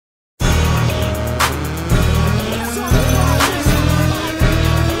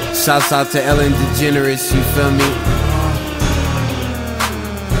Shouts out to Ellen Degeneres, you feel me?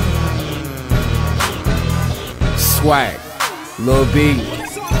 Swag, Lil B.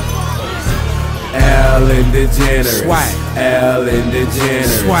 Ellen Degeneres, swag. Ellen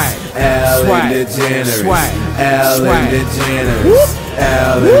Degeneres, swag. Ellen Degeneres, swag. Ellen Degeneres,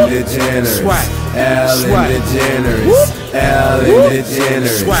 Ellen Degeneres, swag. Ellen Degeneres, Ellen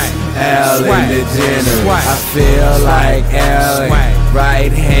Degeneres, swag. Ellen Degeneres. I feel like Ellen,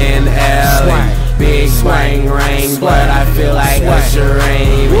 right hand Ellen, big bang ring, but I feel like Usher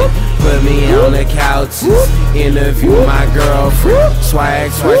Raymond. Put me on the couch, interview my girlfriend.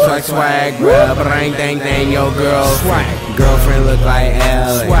 Swag, swag, swag, swag, bruh, bang, dang, dang, your girlfriend. Girlfriend look like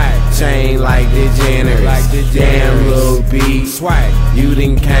Ellen, chain like Degeneres. Damn Lil B, you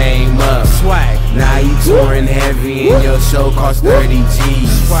done came up. Now you touring heavy and your show cost 30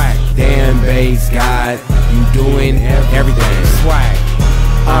 G's. Damn bass God, you doing everything.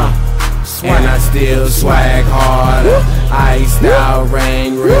 And I still swag harder. Iced out,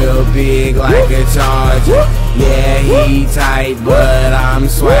 rang real big like a Charger. Yeah, he tight, but I'm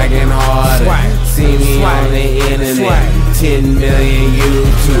swagging harder. See me on the internet, 10 million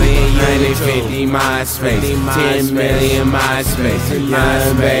YouTube, 150 MySpace, 10 million MySpace.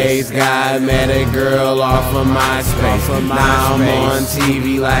 Young bass guy met a girl off of MySpace. Now I'm on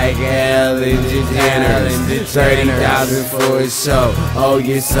TV like Ellen Degeneres. 30,000 for a show. Oh,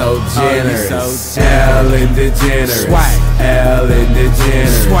 you're so generous. Ellen Degeneres, Ellen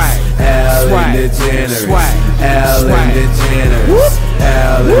Degeneres, Ellen Degeneres, Ellen Degeneres,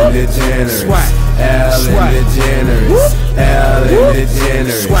 Ellen Degeneres, Ellen Degeneres, Ellen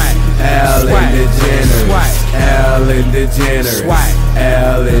Degeneres, Ellen Degeneres, Ellen Degeneres,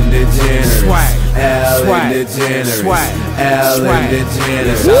 Ellen Degeneres, Ellen Degeneres, Ellen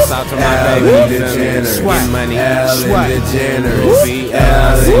Degeneres. Shouts out to my baby Degeneres, money, Ellen Degeneres,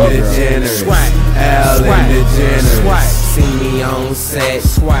 Ellen Degeneres, Ellen Degeneres. See me on set,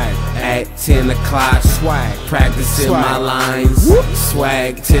 at 10 o'clock, practicing my lines,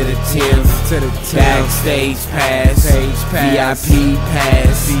 swag to the 10th, backstage pass, VIP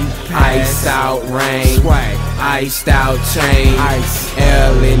pass, iced out rain, iced out chain,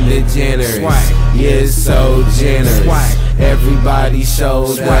 Ellen Degeneres, you're so generous. Everybody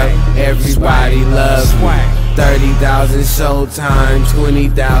showed up, everybody loved me. 30,000 showtime,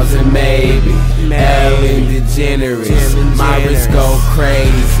 20,000 maybe. Ellen Degeneres, my wrist go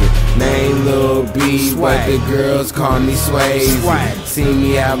crazy. Name Lil B, but the girls call me Swayze. See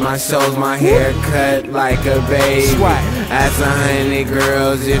me at my shows, my hair cut like a baby. Ask 100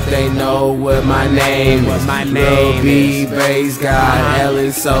 girls if they know what my name is. Lil B, bass god,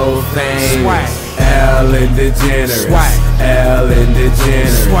 Ellen so famous. Ellen Degeneres, Ellen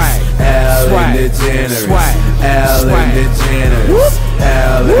Degeneres, Ellen Degeneres, Ellen Degeneres,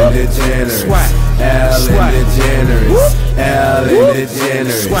 Ellen Degeneres, Ellen Degeneres, Ellen Degeneres, Ellen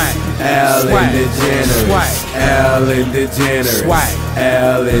Degeneres, Ellen Degeneres, Ellen Degeneres,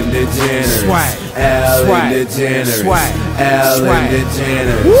 Ellen Degeneres, Ellen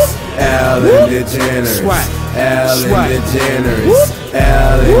Degeneres, Ellen Degeneres, Ellen Degeneres,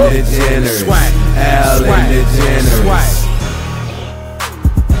 Ellen Degeneres, Ellen Degeneres.